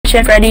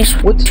Chef Freddy's.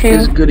 What's 2.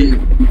 this goodie?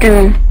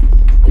 Doom.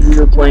 We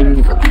were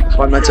playing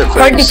 5 Nights at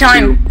Freddy's.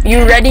 Party time.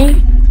 You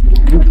ready?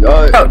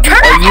 Are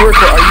you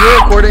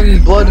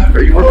recording, Blood?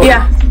 Are you recording?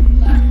 Yeah.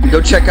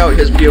 Go check out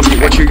his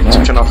POV. What's your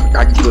YouTube channel?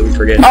 I completely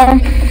forget. I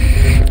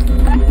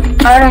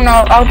don't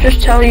know. I'll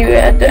just tell you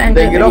at the end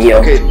of the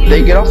video.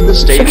 They get off the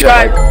stage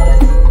Subscribe. at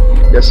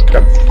like... Yes,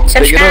 subscribe.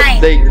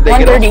 Subscribe. They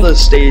get off the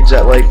stage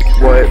at like,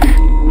 what?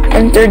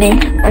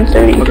 1:30.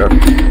 1:30. Okay.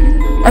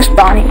 That's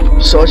Bonnie.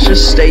 So let's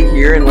just stay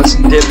here and let's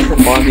dip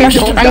from Bonnie. I'm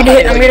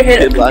gonna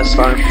hit it. Last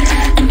time.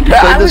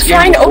 But I was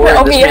trying to open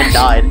OBS. This man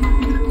died.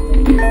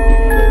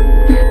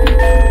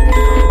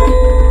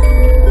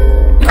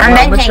 I'm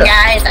venting,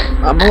 guys.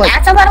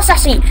 That's a little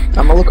sassy.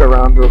 I'm gonna look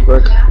around real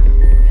quick.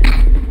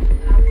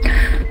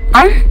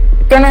 I'm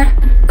gonna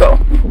go.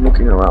 I'm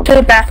looking around. To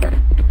the bathroom.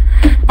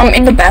 I'm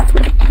in the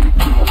bathroom.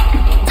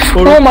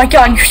 Oh my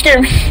god, you scared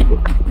me.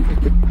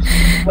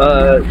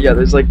 Yeah,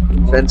 there's like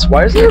vents.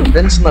 Why is there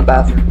vents in the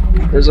bathroom?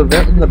 There's a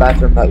vent in the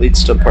bathroom that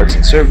leads to parts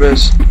and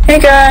service. Hey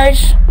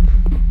guys.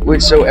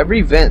 Wait, so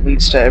every vent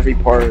leads to every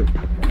part.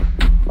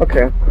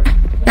 Okay.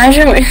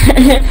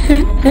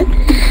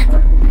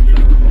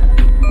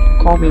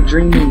 Call me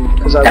Dreamy,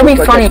 because I look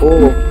like a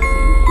bull.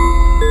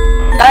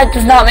 That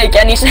does not make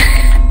any sense.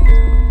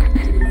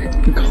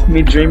 Call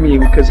me Dreamy,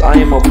 because I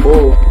am a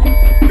bull.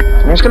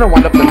 I'm just gonna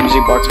wind up the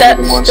music box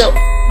maybe once.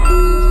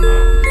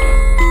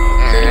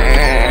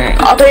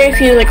 I'll tell you if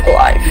he's like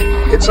alive.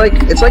 It's like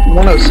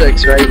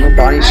 106, right? When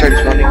Bonnie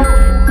starts running.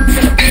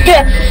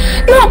 Yeah.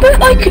 No, but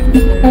like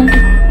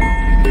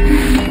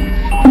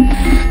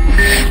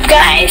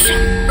guys.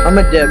 I'm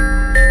a dip.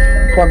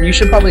 Plum, you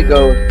should probably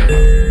go.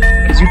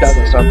 Cause you died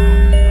this time.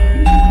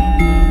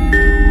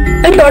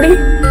 Hey buddy.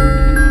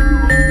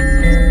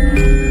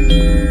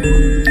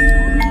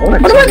 Where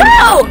do I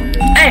go?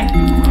 Hey.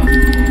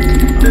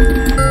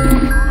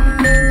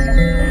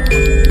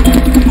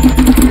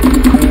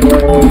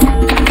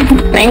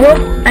 Mango?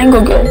 Mango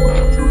good.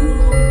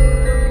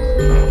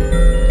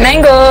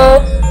 Mango!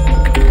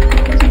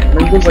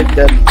 Mango's like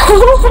dead.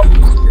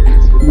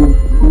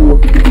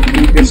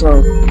 It's I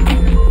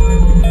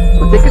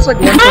think it's like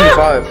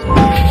 125.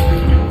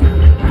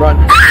 Run.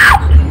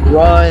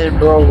 Run,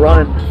 bro,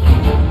 run.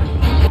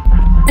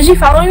 Is he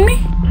following me?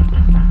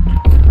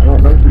 I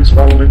don't know who's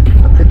following.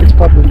 I think it's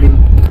probably me.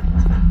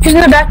 He's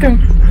in the bathroom.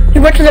 He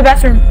went to the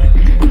bathroom.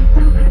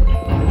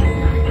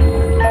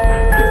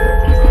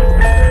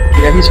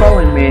 Yeah, he's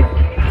following me.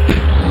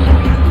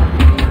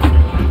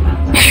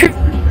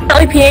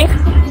 Probably peeing.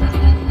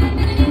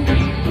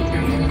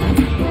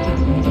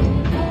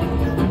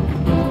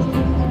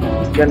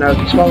 Yeah, no,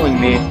 he's following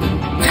me.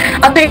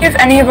 I'll think if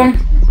any of them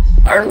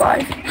are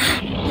alive.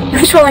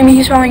 He's following me,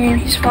 he's following me,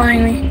 he's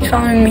following me, he's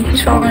following me,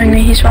 he's following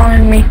me, he's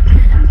following me.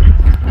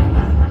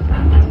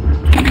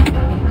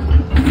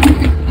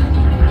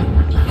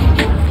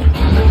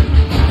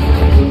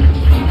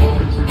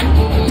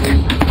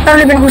 I don't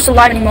even know who's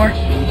alive anymore.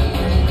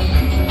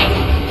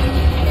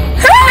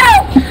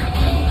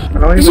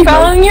 Help! Is he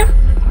following you?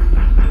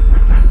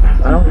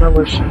 I don't know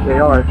where they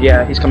are.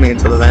 Yeah, he's coming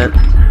into the vent.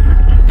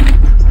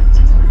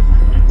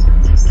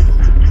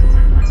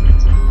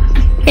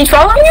 He's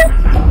following you?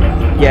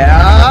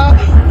 Yeah.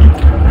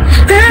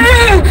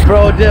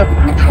 Bro, dip.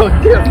 Bro,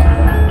 dip.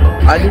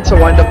 I need to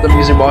wind up the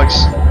music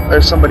box.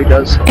 Or somebody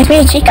does. It's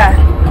me, Chica.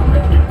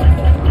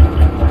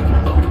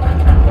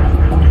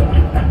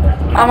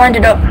 I'll wind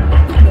it up.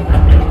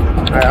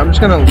 Alright, I'm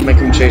just gonna make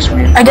him chase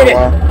me. I did it.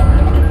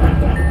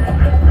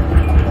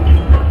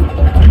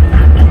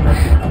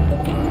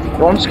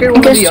 Well, I'm scared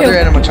one of the other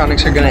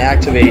animatronics are gonna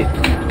activate.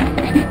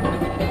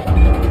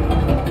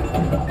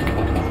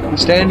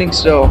 He's standing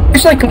still.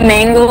 It's like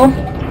Mango.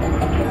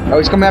 Oh,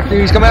 he's coming after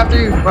you, he's coming after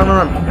you! Run,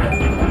 run, run.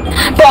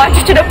 Bro, I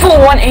just did a full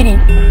 180.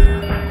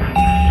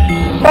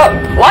 Bro,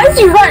 why is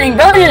he running?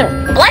 Blood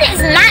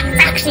is not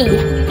sexy.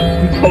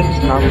 Blood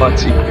is not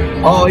sexy.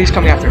 Oh, he's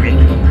coming after me.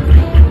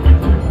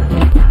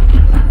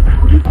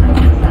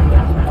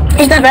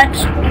 He's in the vent.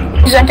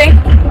 He's venting.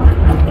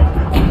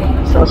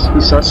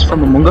 He's sus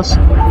from Among Us.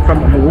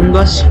 From Among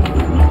Us.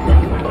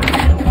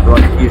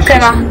 Okay,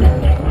 Ma.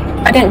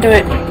 I didn't do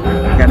it.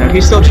 Yeah, no,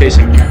 he's still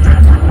chasing me.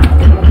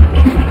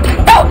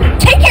 Oh,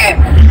 take it!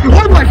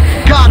 Oh my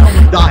god, I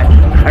almost died.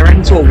 I ran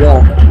into a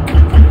wall.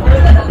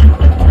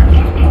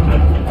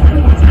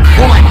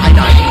 Oh my, I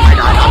died.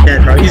 I'm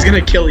dead, bro. He's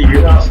gonna kill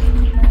you. Help!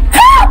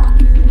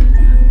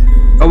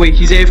 Oh wait,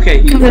 he's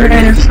AFK. He's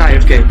not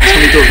AFK. He's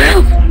coming to a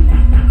vent.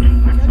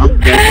 I'm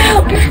dead.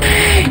 Help!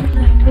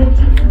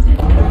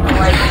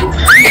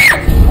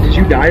 Did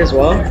you die as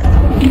well?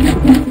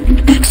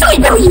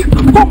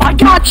 Oh my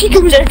god, Chica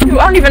was there too.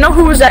 I don't even know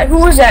who was that. Who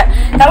was that?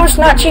 That was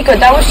not Chica.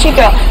 That was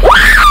Chica.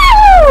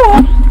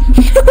 Wow!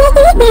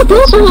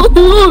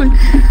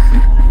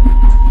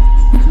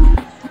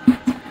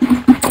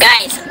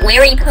 Guys,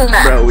 Larry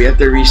Puma. Bro, we have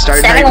to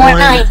restart night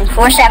 1.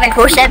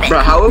 719-4747. Bro,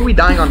 how are we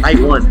dying on night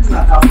 1?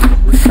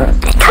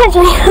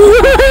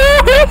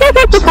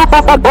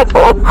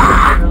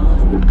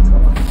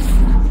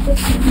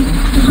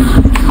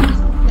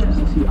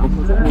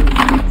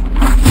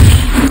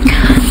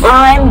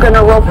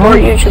 gonna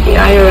report you to the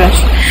IRS.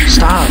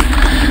 Stop.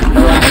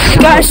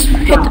 Guys,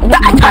 hit the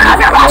turn off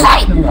your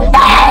flashlight!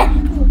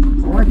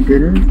 Oh, I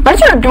didn't. Why's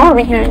there a door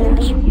behind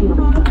us?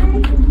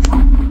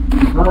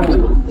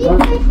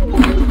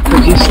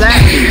 Cause you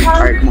slapped me.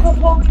 Alright,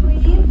 come on.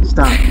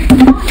 Stop.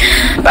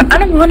 But I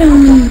don't wanna.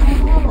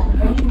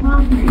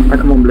 Alright,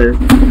 come on, Blair.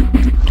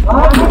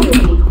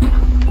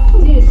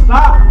 Dude,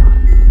 stop.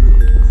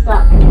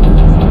 Stop.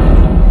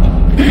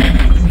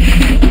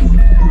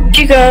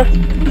 Chica.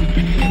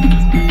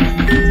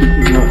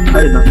 No, I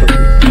did not touch you.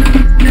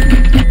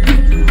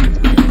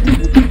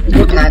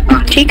 Look at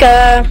my.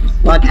 Chica.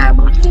 Look at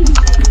my.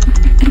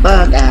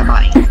 Look at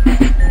my.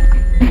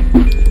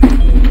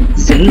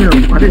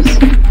 Damn, what is...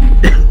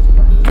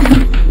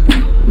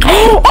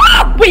 Oh!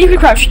 Wait, you can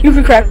crouch. You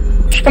can crouch.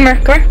 Come here,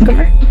 come here, come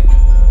here.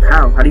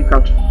 How? How do you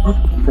crouch? Oh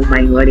my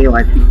lordy,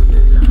 what?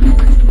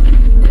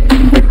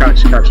 Hey,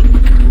 crouch, crouch.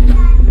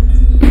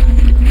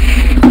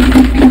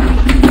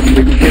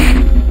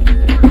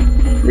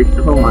 Wait,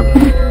 hold on.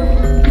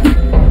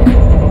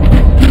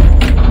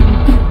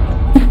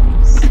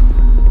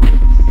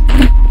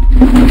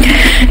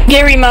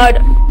 Gary mod.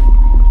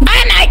 Oh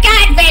my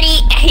god, Betty!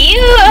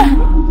 You!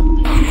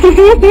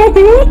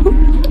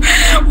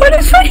 What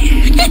is funny?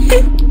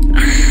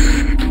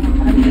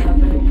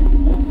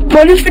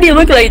 Why does video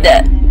look like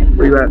that?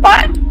 Where you at?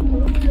 What?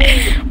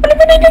 What if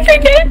I look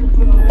like that?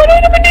 What if I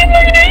look like that?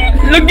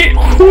 Look at.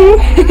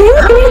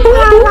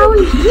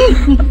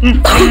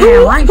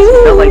 Why does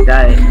it feel like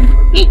that?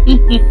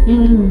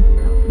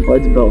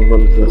 Why's it feel? What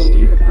is this?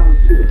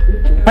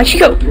 My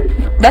Chico.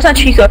 That's not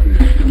Chico.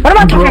 What am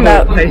I talking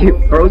about?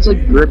 Bro's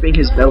like gripping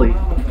his belly.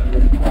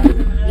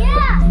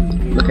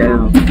 Look at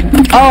him.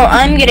 Oh,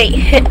 I'm getting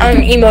hit. I'm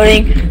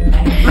emoting.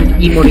 I'm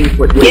emoting.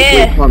 Wait,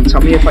 hold on.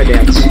 Tell me if I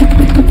dance.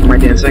 Am I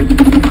dancing?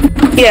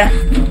 Yeah.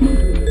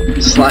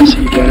 Slash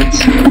you dance.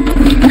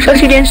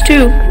 Slash you dance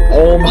too.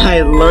 Oh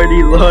my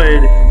lordy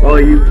lord. Oh,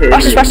 you kidding?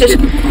 Watch this, watch this.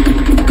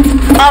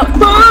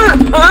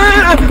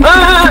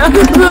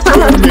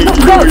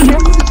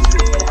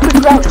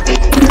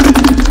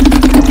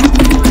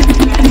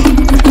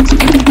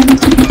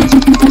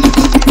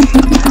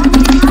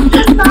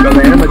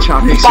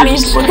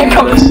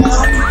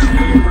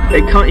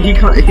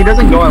 He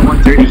doesn't go at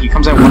 130, he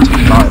comes at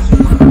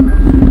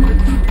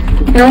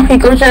 125. No, he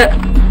goes at...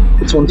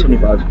 It's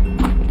 125.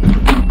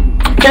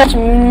 Just...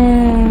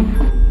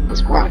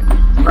 That's fine.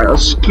 Alright,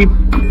 let's keep...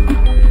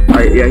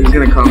 Alright, yeah, he's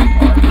gonna come.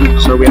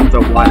 So we have to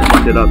wind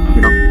it up,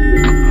 you know.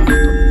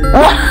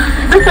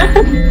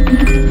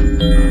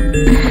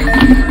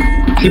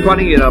 Keep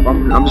winding it up,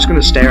 I'm just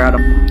gonna stare at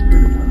him.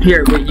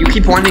 Here, wait, you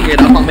keep winding it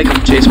up, I'll make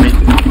him chase me.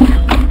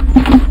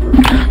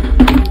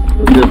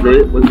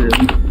 What's it?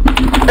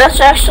 That's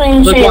actually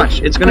insane. Look,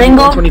 watch. It's gonna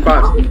Bingo. be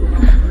 125.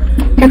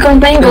 Here comes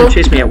It's Bingo. gonna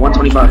chase me at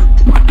 125.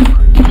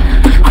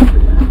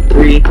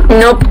 3,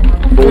 Nope.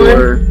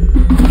 4,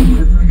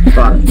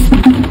 5.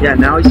 Yeah,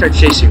 now he starts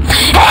chasing.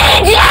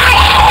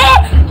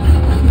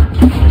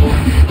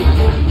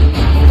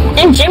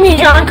 And Jimmy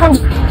John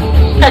comes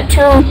at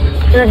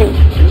 2:30,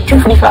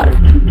 2:45.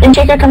 And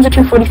Jacob comes at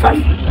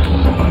 2:45.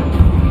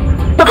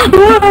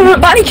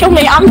 Bonnie killed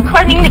me. I'm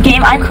quitting the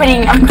game. I'm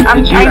quitting. I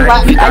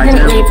left. I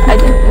didn't leave. I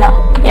didn't. No.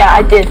 Yeah,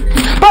 I did.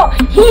 Bro,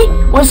 he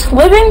was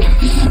living,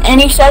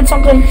 and he said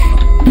something.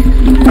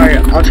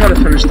 Alright, I'll try to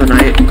finish the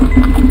night.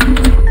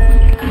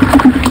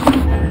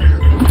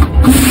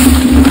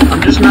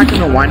 I'm just not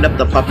gonna wind up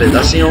the puppet.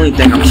 That's the only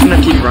thing. I'm just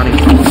gonna keep running.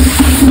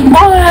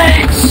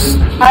 What?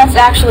 That's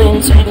actually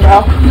insane,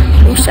 bro.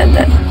 Who said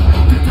that?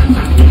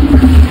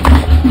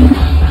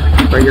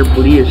 Right, your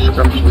booty is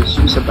scrumptious.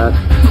 Who said that?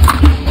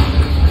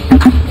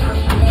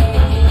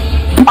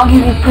 I'll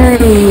give you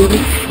proof.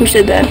 Who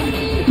said that?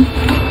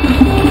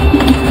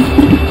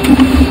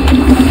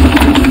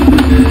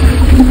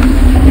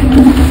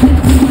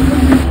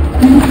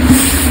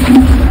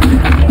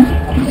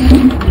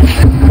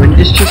 When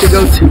does Chica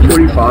go?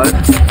 245?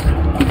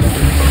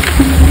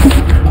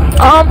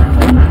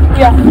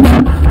 Yeah.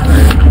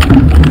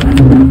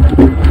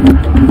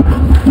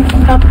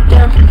 Up,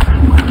 down.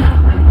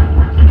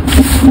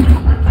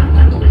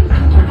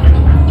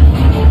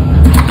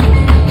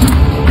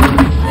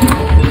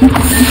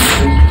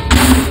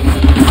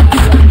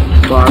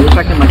 Well, I wish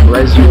I could like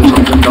res you or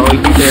something though.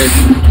 You did.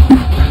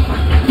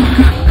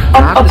 I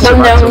have to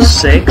survive till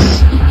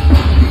 6.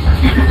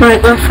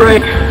 Right, left,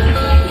 right.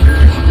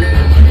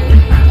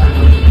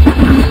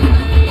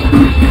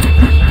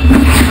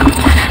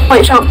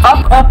 Wait, so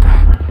up,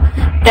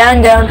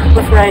 down,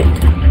 left, right.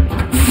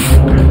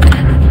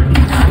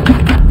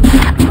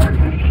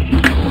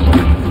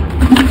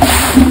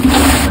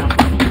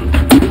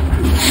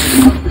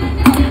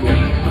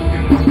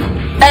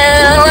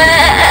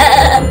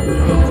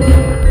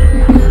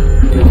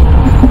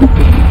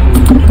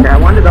 Yeah, I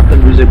winded up the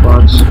music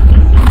box.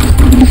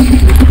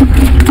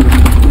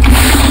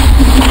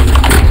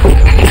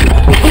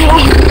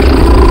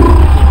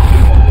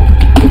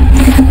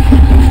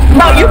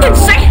 No, you can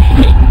sing.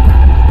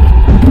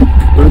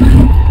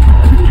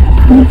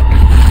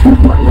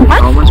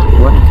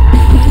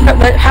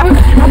 What? How?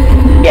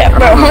 Yeah,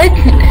 bro. What?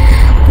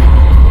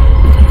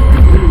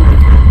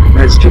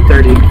 It's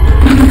 2:30.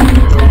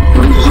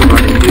 I'm just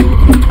running, dude.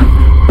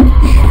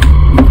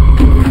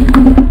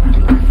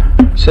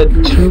 Said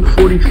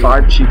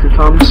 2:45 Chica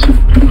comes.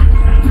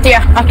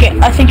 Yeah, okay,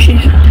 I think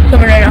she's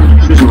coming right now.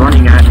 She's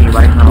running at me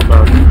right now,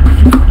 bro.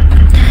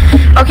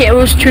 Okay, it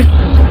was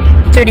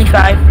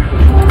 2:35.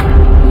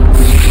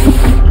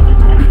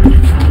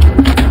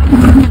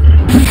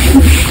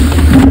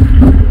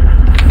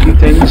 Two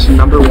things.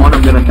 Number one,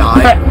 I'm gonna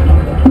die.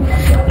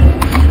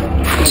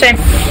 Same.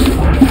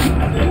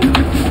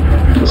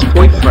 This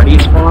boy Freddy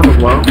spawned as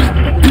well.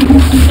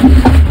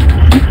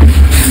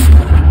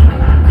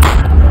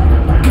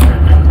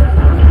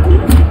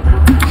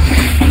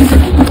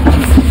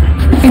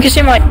 You can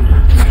see my...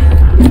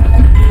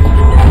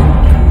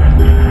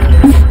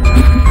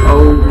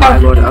 Oh my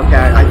lord.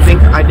 Okay, I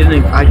think I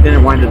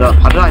didn't wind it up.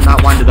 How did I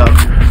not wind it up?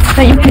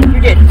 No, you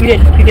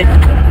did.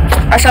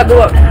 I saw it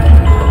go up.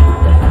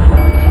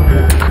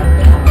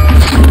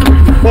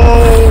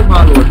 Oh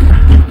my lord.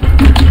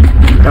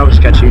 That was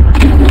sketchy.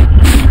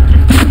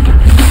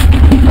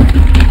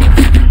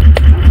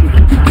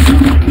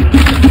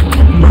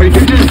 Bro,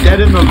 you're just dead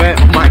in the vent.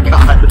 Oh my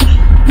god.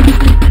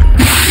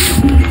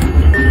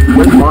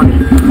 Where's Bonnie?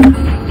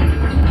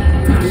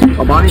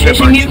 Oh, Bonnie's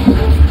Chasing you?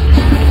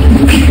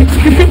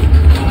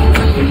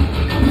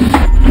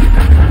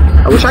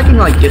 I wish I can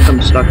like get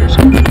them stuck or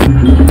something.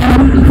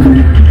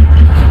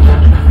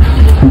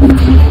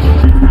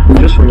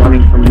 Just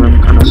running from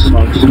them kind of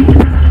sucks.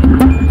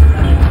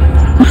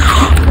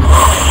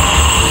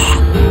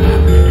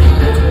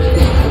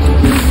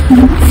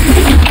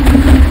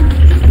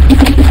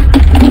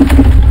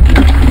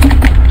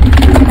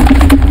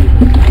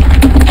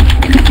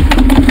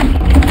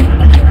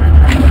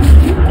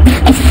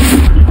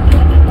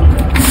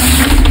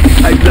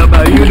 Hi Club,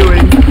 how are you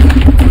doing?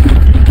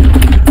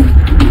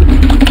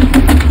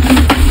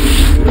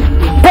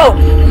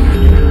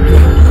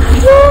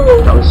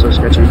 That was so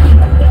sketchy.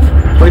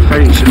 Boy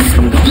Freddy should be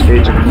coming off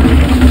stage every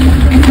minute.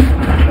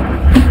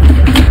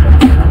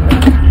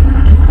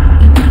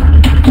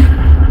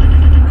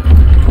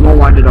 I'm gonna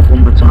wind it up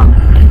one more time.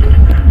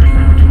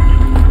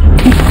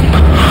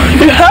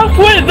 You're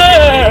halfway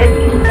there!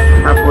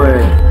 Halfway.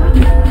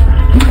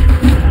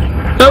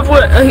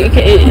 Halfway.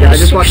 Okay, Yeah, I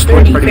just watched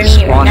Boy Freddy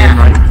spawn in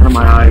right in front of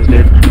my eyes,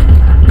 dude.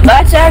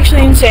 That's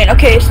actually insane.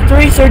 Okay, it's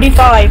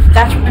 3:35.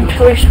 That's when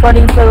we're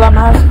spreading for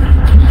Lamas.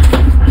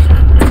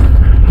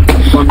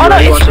 Oh no,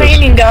 it's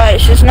raining,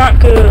 guys. It's not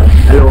good.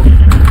 Hello.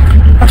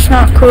 That's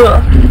not cool.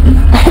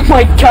 Oh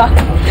my god.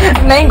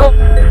 Mango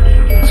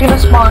is gonna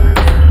spawn.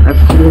 At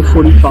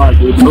 4:45,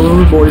 dude.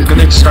 Oh boy, is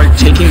gonna start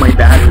taking my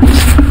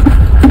batteries.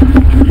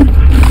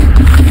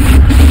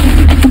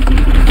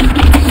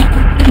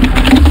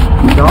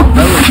 No,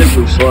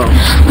 relatively slow.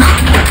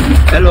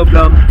 Hello,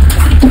 Blum.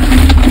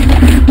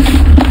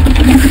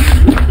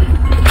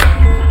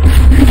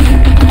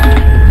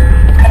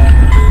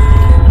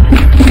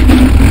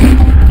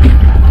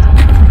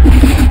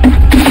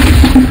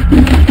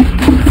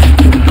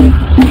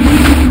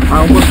 I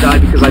almost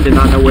died because I did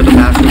not know where the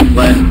bathroom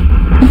led.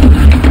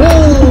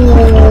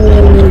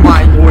 Oh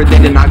my lord, they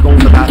did not go in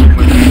the bathroom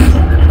with me.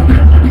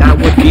 That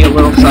would be a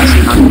little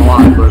sussy, not gonna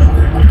lie, but...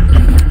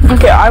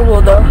 Okay, I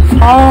will though.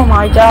 Oh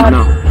my god.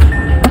 No.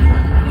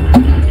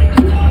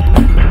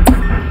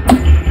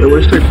 Wait,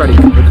 where's Toy Freddy?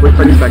 Toy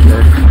Freddy's back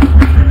there.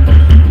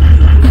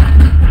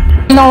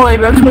 No way,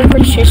 bro. Toy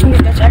Freddy's chasing me.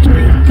 That's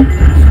actually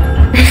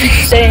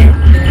insane.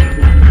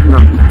 No.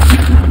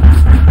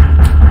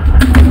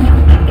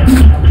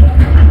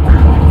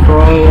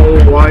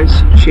 Bro, why is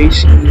he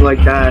chasing me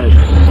like that?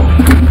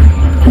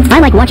 I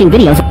like watching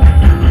videos.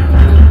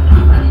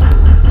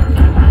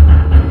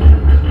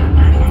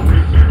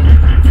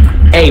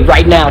 Hey,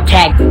 right now,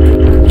 tag.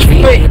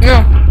 Wait,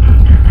 no.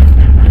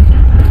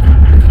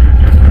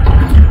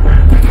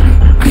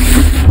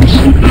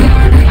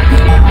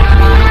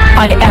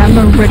 I am a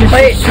British.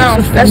 Wait,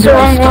 no. That's the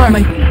wrong one.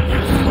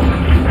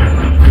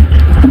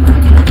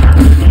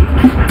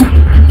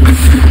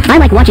 I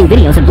like watching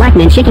videos of black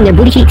men shaking their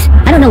booty cheeks.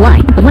 I don't know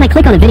why, but when I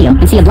click on a video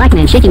and see a black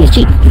man shaking his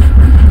cheek.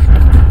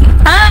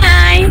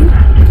 Hi.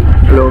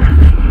 Hello.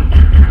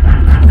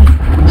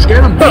 I'm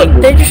scared of Wait,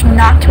 Mango. they just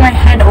knocked my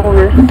head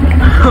over.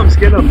 I'm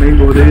scared of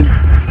Mango, dude.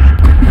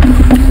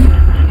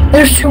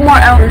 There's 2 more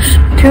hours.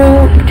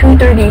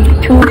 2:30.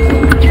 2.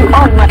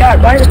 Oh my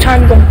god, why is the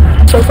time going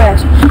so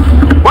fast?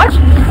 What?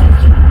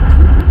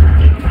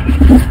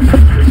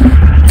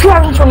 2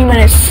 hours and 20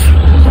 minutes.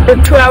 Or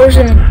 2 hours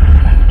and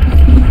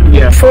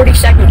Yeah. 40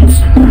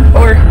 seconds.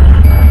 Or...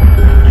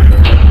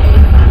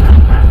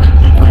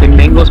 I think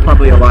Mango's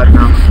probably alive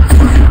now.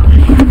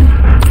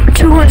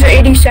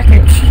 280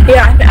 seconds.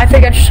 Yeah, I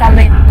think I just saw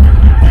Mango.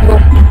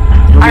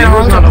 I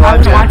don't know, I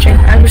wasn't watching.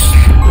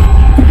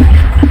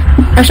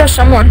 I saw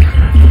someone.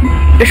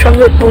 Just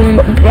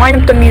wind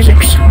up the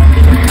musics.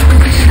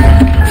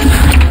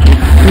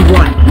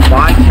 Run.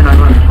 Why can I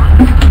run?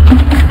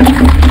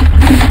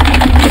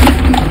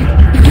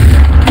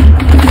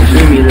 Do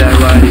me that,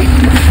 buddy.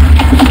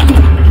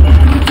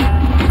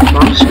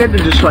 Huh? scared to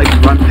just like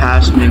run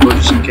past Mango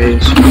just in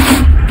case.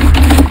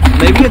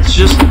 Maybe it's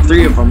just the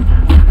 3 of them.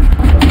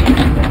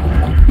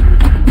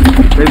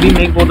 Maybe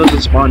Mango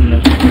doesn't spawn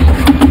yet.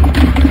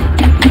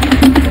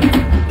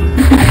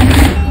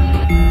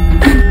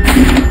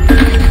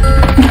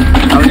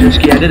 That was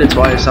risky. I did it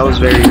twice. That was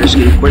very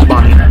risky. Where's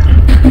Bonnie?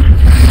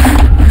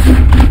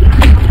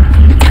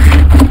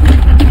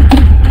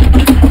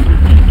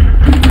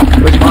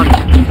 Where's Bonnie?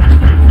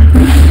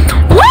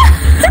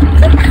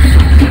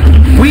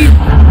 We.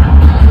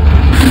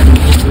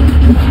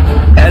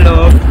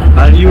 Hello.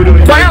 How are you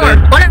doing? 1 hour.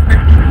 1 hour.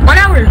 1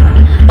 hour.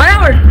 1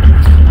 hour.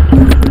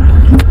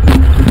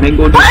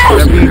 Mango, just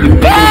whatever you do, Mango,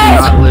 do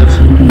not live.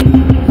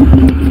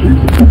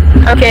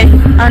 Okay,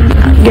 I'm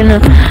gonna.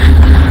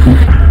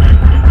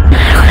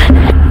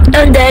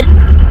 I'm dead.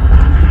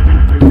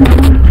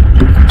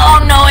 Oh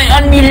no, I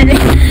unmuted it.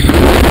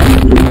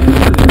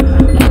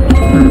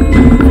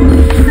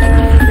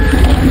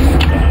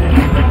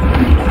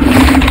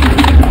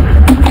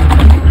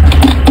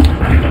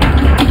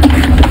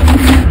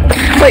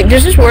 Wait,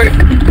 does this work?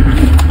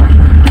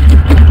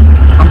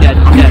 I'm dead.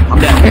 I'm dead. I'm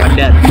dead. I'm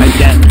dead. I'm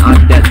dead.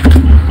 I'm dead.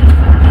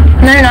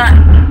 No, you're not.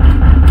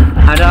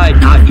 How did I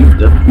not juke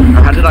them?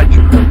 Or how did I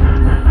juke them?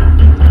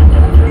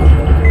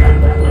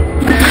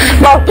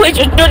 Oh, please,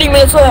 there's 30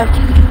 minutes left.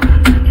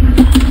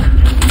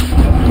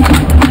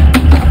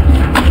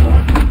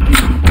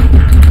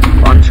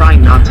 Well, I'm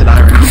trying not to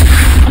die right now.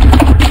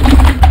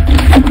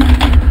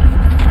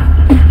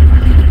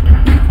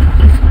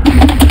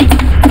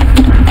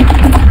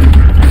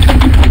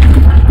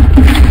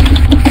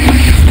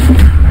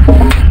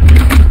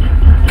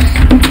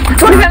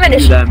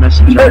 That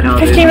message right now,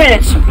 15 dude.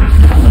 minutes.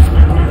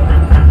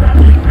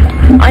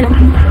 I know.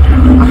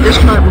 At this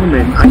current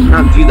moment, I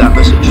cannot view that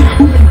message.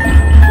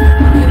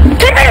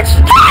 10 minutes!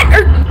 10!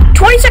 Or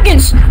 20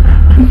 seconds!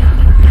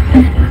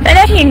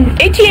 19,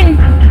 18,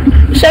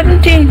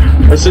 17.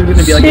 This is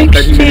gonna be like a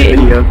 30-minute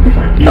video. Be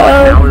like an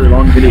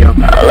hour-long video.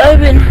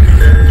 11.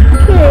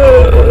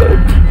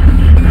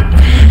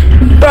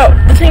 Bro,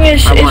 the thing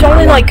is, it's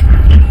only like.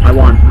 I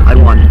won.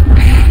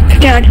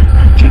 God.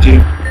 GG.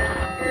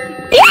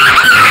 Yeah!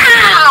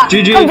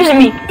 GG. Come visit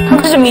me.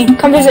 Come visit me.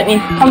 Come visit me.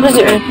 Come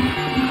visit me.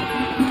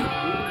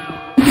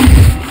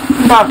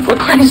 Bob,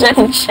 what is that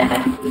in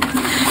chat?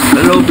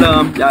 Hello,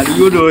 Plum. How are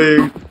you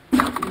doing?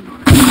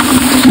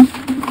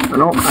 I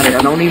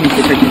don't even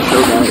think I can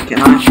show that. Can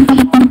I?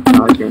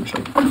 No, I can't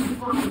show.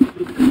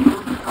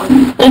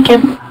 Thank you.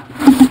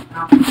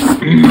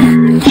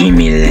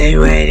 Jimmy, they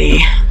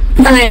ready.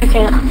 I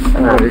can't.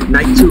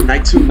 Night two. I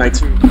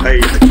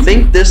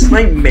think this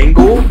night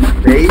Mango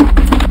may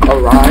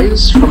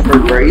arise from her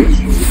grave.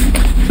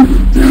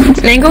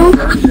 Mango?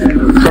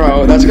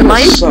 Bro, that's gonna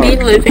Might suck. be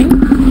living.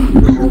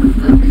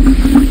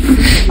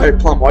 Alright,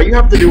 Plum, all you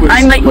have to do is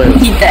I might live.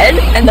 be dead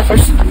in the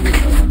first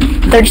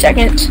 30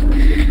 seconds.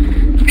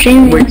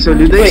 Wait, so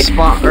do they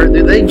spawn, or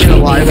do they get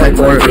alive like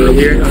more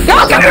earlier?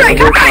 No, come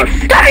here, come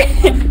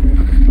here!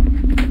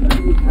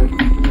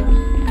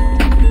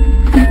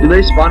 Do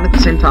they spawn at the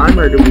same time,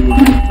 or do we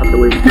have to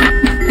wait?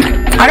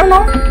 I don't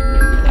know.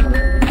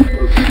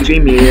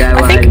 Jimmy,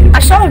 I think I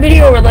saw a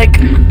video where like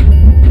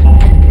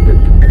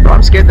Bro,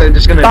 I'm scared they're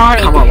just gonna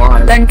Bonnie, come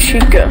alive. then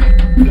Chica.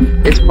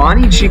 It's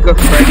Bonnie, Chica,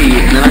 Freddy,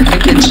 and then I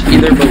think it's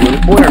either Balloon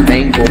Boy or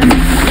Mango.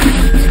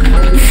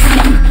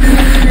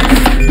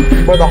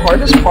 But the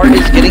hardest part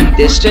is getting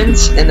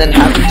distance and then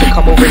having to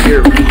come over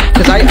here.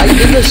 Cause I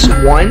did this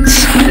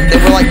once, and they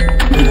were like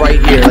right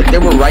here. Like they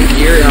were right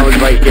here and I was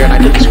right here, and I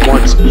did this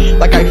once.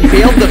 Like I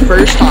failed the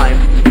first time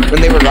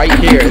when they were right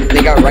here, and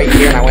they got right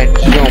here and I went,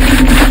 jump.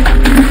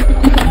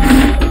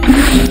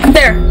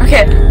 There,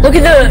 okay. Look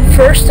at the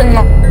first and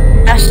the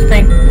last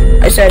thing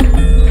I said.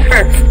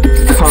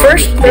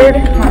 First, third,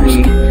 last.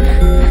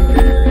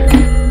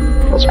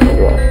 That's pretty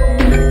rough.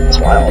 That's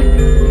wild.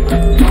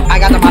 I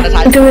got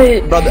demonetized. Do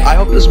it. Brother, I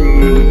hope this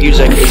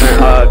music isn't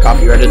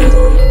copyrighted.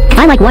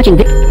 I like watching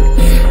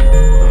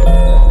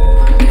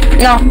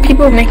No,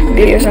 people make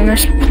videos on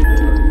this.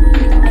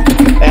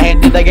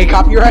 And did they get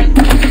copyrighted?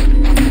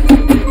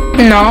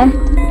 No.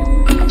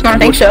 I don't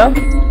think so.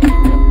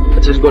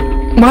 This is good.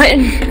 What?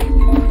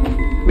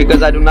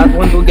 Because I do not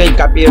want to get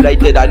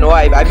copyrighted. I know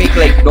I make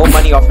like no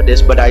money off of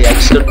this, but I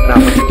still do not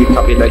want to get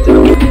copyrighted.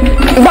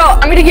 Bro,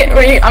 I'm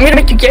gonna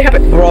make you get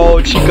it.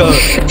 Bro, Chica,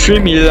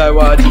 treat me like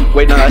what?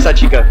 Wait, no, that's not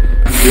Chica.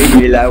 Treat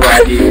me like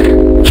what?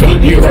 Treat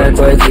me like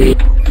what?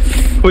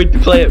 Wait,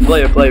 play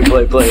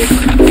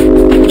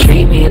it.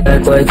 Treat me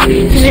like what?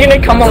 She's gonna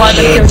come alive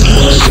and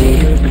kill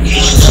you.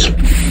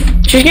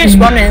 She's gonna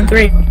spawn in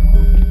 3,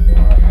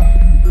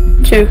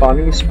 2.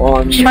 Bonnie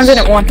spawns. She spawns in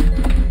at 1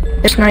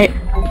 this night.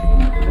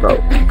 Bro.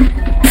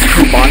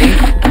 Bonnie?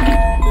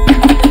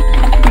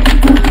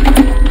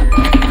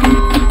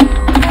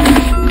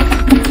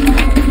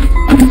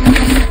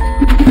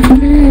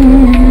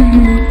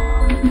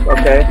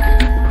 Okay.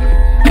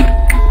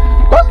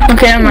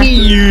 Okay, never mind.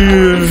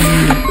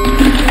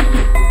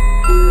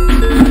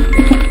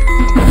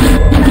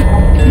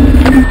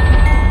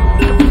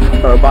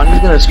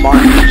 Bonnie's gonna spawn.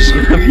 She's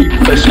gonna be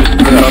pushing.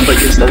 up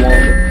against the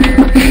wall.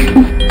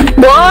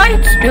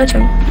 What? Do it to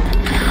me.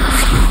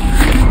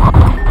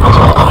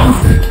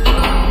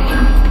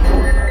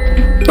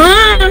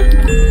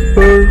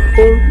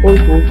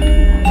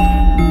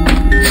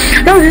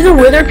 No, there's the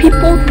wither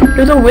people.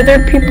 There's the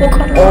wither people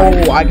coming.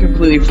 Oh, I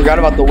completely forgot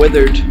about the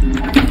withered.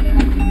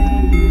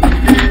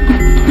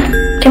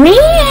 Come here.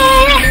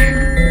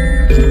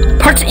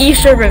 Parts E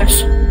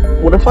service.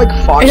 What if like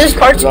Fox? Is this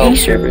parts E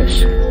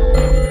service?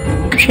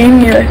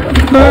 Shame you.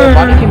 Oh,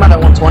 Bonnie came out at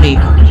 120.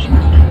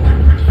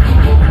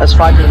 That's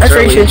 5 minutes That's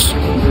early. racist.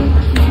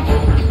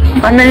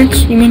 5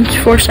 minutes? You mean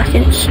 4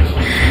 seconds?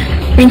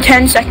 You mean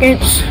 10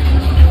 seconds?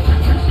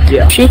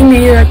 Yeah. Shame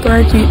you, I'm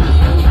glad you.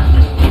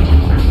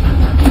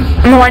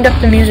 I'm gonna wind up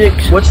the music.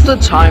 What's the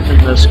time in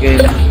this game?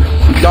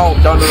 No.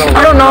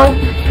 I don't know.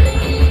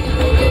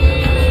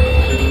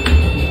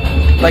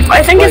 Like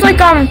I think it's like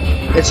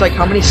It's like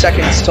how many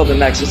seconds till the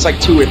next? It's like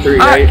 2 or 3,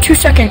 right? 2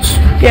 seconds.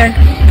 Yeah.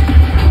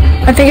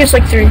 I think it's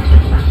like 3.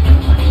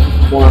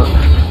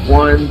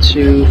 1,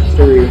 2,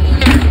 3.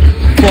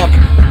 Fuck.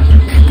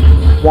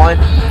 1,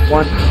 2.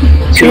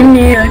 Shame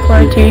you, I'm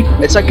glad you.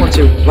 It's like 1,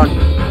 2. Run.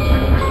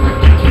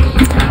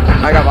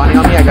 I got Bonnie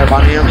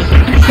on me. Oh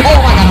my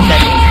god, I'm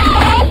dead.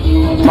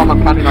 Plum,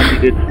 I'm counting on you,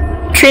 dude.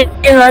 Treat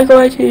me like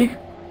glad you.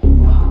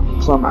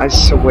 Plum, I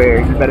swear,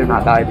 you better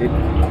not die, dude.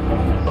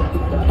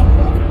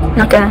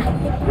 Not gonna.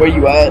 Where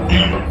you at?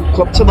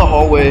 Go up to the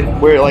hallway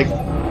where, like,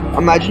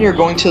 imagine you're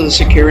going to the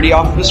security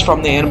office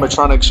from the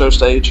animatronic show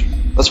stage.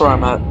 That's where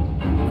I'm at.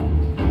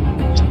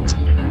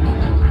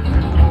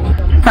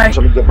 Hi. I'm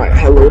gonna get my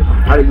hello.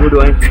 How are you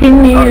doing? Treat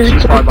me Oh,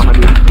 she's far like behind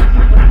you.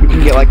 You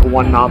can get like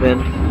 1 knob in.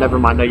 Never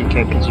mind, no, you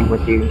can't because you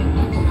went the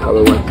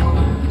other way.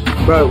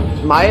 Bro,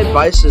 my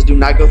advice is do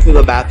not go through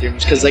the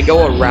bathrooms because they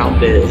go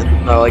around it.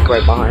 No, like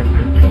right behind.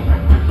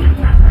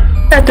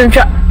 bathroom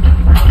shot.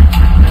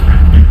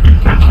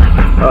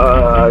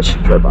 She's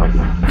right behind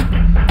you.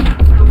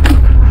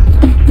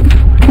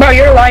 Bro,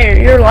 you're a liar.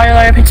 You're a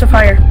liar, picks a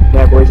fire.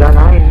 Bad boys are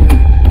lying.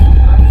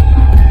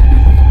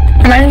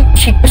 Imagine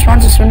she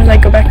responds as soon as I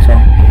go back to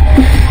her.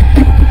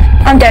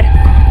 I'm dead.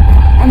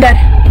 I'm dead.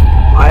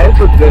 I have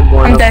a good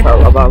one I'm dead.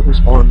 about who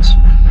spawns.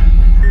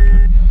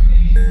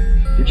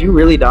 Did you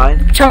really die?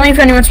 Tell me if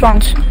anyone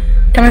spawns.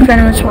 Tell me if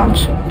anyone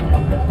spawns.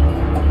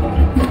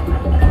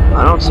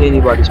 I don't see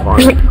anybody spawn.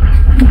 There's like-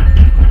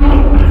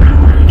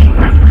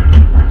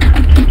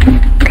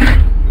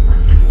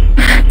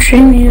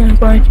 Treat me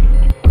like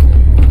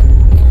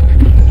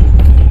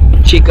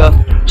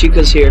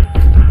Chica's here.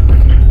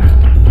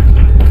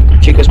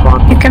 Chica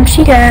spawned. here comes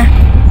Chica.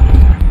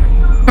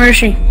 Where is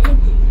she?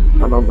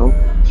 I don't know.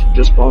 She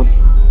just spawned.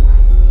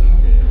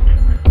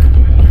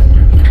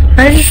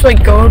 I just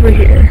like go over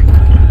here.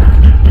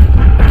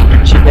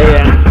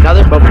 Yeah, now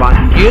they're both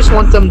behind you. You just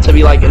want them to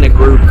be like in a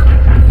group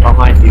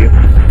behind you.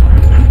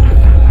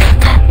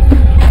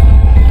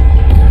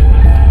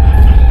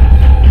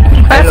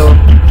 That's Hello.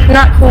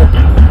 not cool.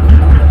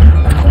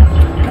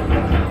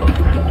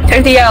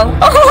 Take the L.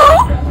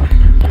 Oh!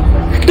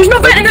 There's no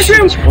vent in this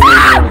room!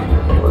 Ah!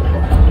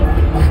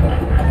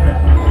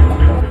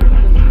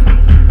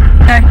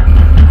 Okay.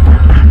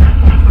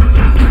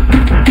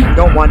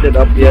 Don't wind it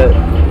up yet.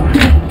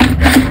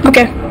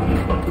 Okay.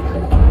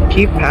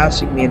 Keep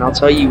passing me and I'll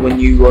tell you when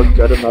you look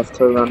good enough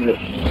to run it.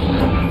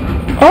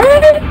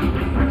 Alright.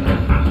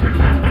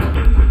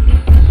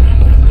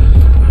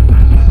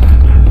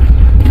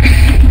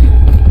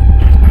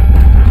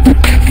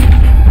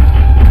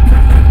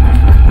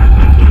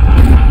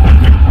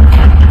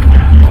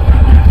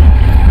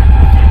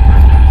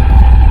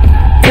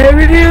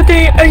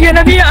 Everything again,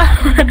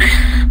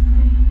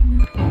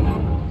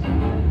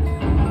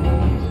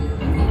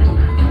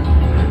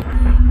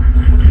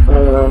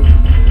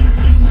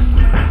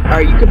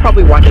 Alright, you could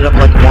probably wind it up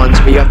like once,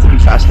 but you have to be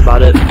fast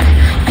about it.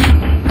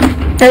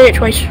 I did it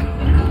twice.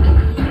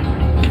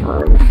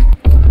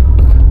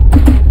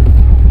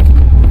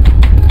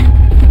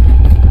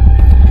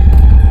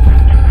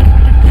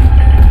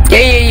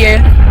 Yeah.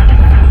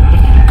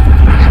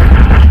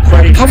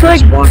 Freddy should feel like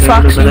spawn in a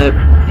Foxy. minute.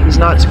 He's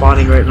not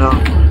spawning right now.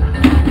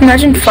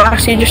 Imagine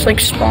Foxy just like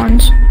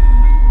spawns.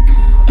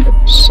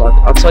 Suck.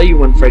 I'll tell you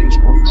when Freddy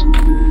spawns.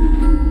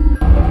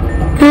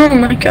 Oh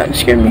my god, it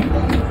scared me.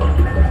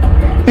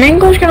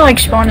 Mango's gonna like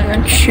spawn and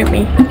then shoot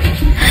me.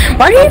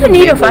 Why do you even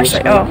need a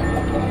flashlight? Oh.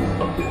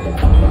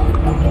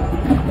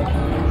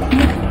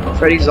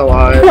 Freddy's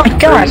alive. Oh my god.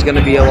 Freddy's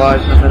gonna be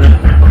alive in a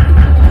minute.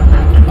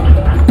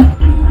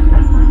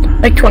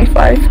 Like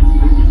 25.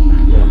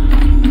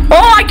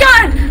 Oh my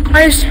god!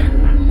 Why is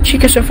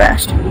Chica so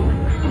fast?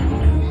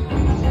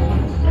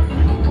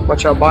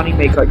 Watch out, Bonnie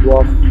may cut you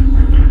off.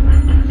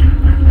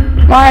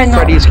 Why not?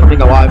 Freddy's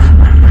coming alive.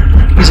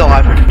 He's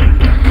alive.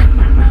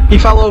 He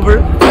fell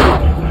over.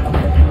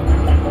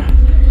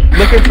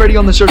 Look at Freddy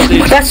on the search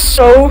stage. That's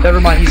so...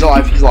 Never mind, he's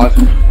alive. He's alive.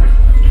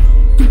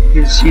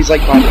 He's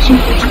like behind the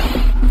surface.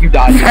 You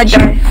died. I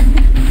died.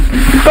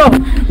 Bro,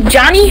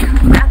 Johnny?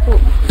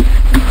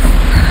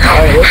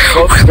 Alright, let's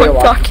both stay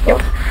alive. Fuck you.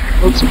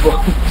 Let's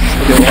both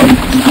stay alive.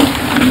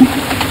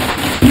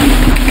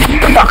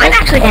 But I'm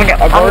actually going to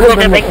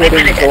make my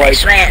minutes, I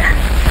swear.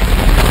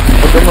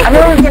 I've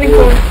been recording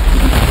for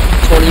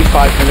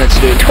 25 minutes,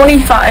 dude.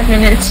 25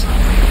 minutes.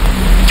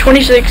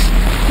 26. 25,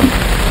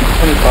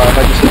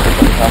 I just hit for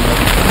 25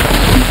 minutes.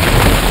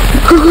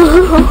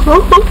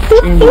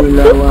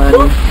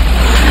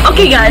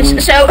 Okay, guys,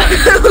 so we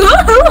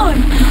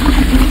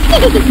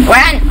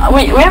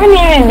haven't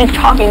even been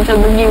talking to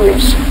the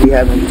viewers. We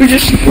haven't.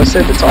 What's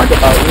there to talk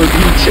about? We're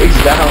being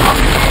chased down.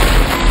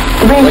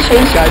 Being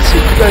chased. Guys, have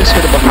you guys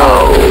heard about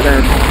how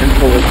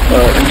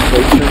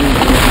inflation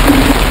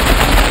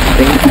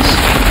things?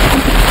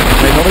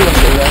 Like, nobody wants to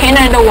say that.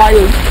 Canada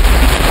Wild.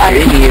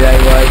 Maybe that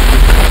like,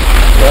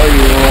 well,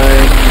 you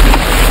want,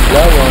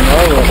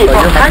 Okay, but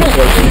well, you're how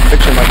microphone,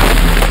 fix your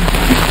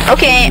microphone.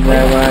 Okay.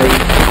 Yeah, like,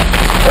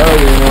 oh,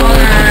 you want,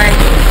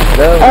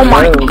 Oh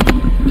my.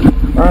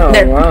 oh,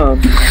 There. wow.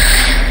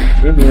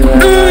 Give me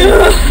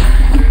that.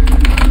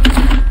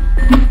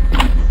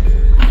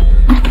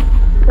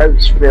 Oh,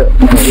 shit.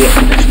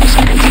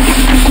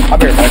 I'll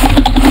be right back.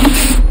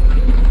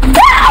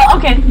 Ah,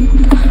 okay.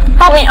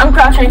 Help me, I'm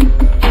crashing.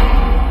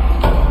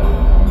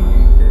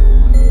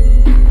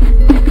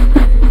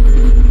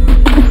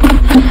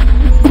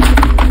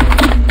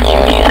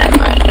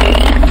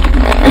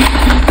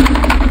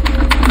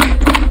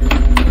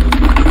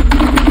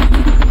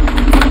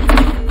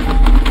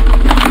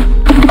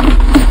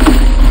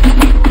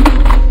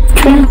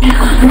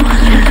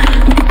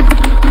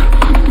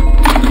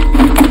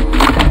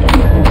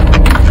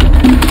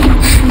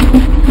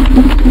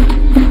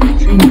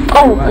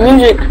 Oh,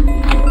 music.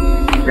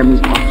 Grab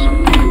these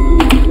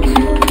box.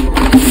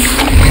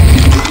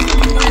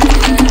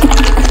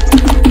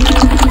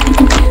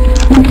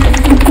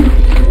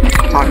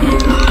 Talk to me.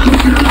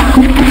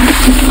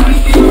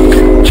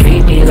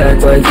 Treat me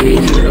like I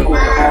treat you.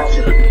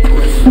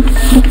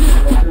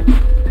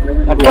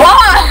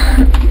 Ah!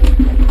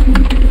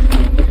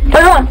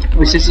 Hold on.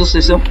 Wait, sit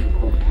still.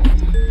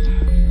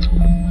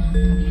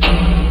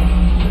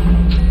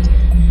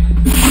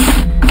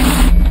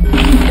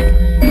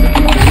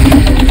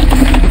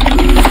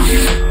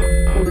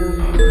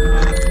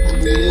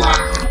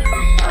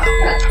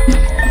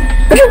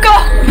 Where'd you go?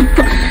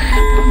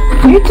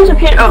 You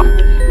disappeared. Oh.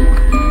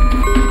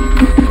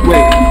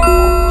 Wait.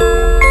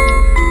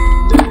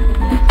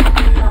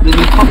 The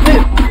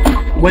puppet,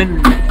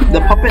 when the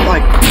puppet,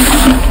 like,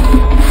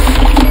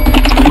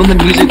 when the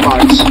music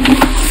box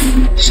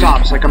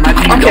stops, like,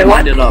 imagine you don't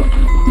wind it up.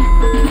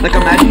 Like,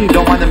 imagine you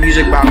don't wind the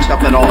music box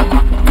up at all.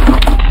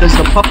 Does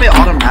the puppet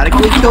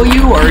automatically kill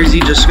you, or is he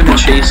just gonna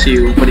chase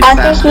you, but he's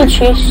faster? I think he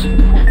chased.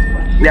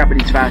 Yeah, but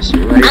he's faster,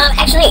 right?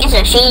 Actually, it's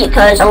a she,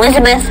 because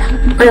Elizabeth.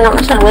 No,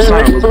 it's not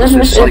Elizabeth. It's not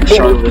Elizabeth it's is like baby.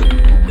 Charlotte.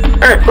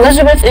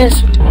 Elizabeth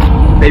is.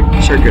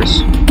 Baby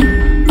circus.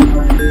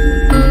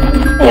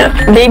 Yeah,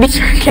 baby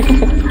circus.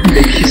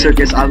 Baby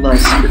circus, I love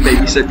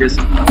baby circus.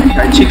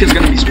 Alright, Chica's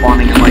gonna be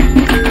spawning in like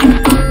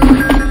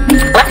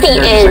Lefty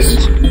 30 is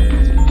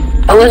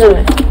seconds.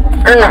 Elizabeth.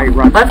 Or no, Alright,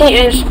 run. Lefty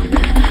is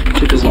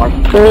Chica's locked.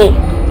 me.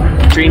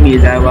 Dreamy,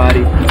 that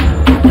body.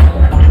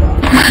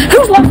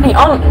 Who's Lefty?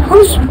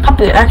 Who's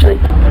puppet actually?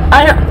 I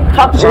know.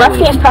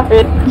 Lefty is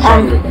puppet.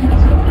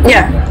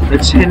 Yeah.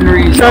 It's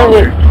Henry's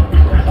Charlotte. daughter.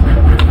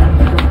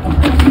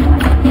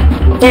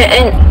 Yeah,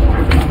 and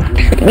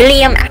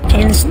William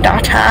Acton's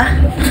daughter.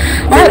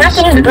 William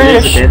Acton is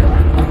British.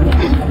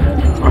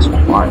 That's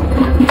wild.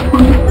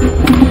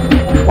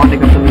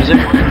 Winding up the music,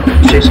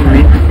 chasing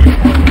me.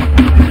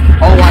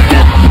 Oh, I'm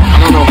dead. I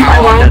don't know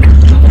how I'm dead.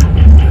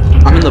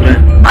 I'm in the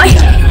vent.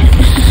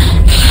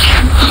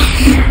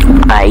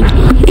 Okay,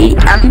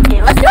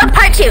 let's do a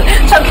part 2.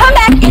 So come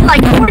back in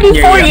like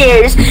 44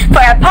 years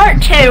for a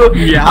part 2.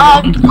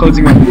 Yeah,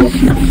 closing my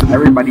video.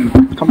 Everybody,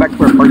 come back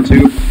for a part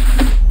 2.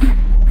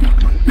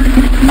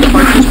 The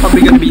part 2 is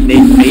probably gonna be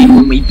Nate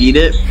when we beat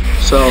it.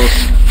 So,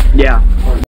 yeah.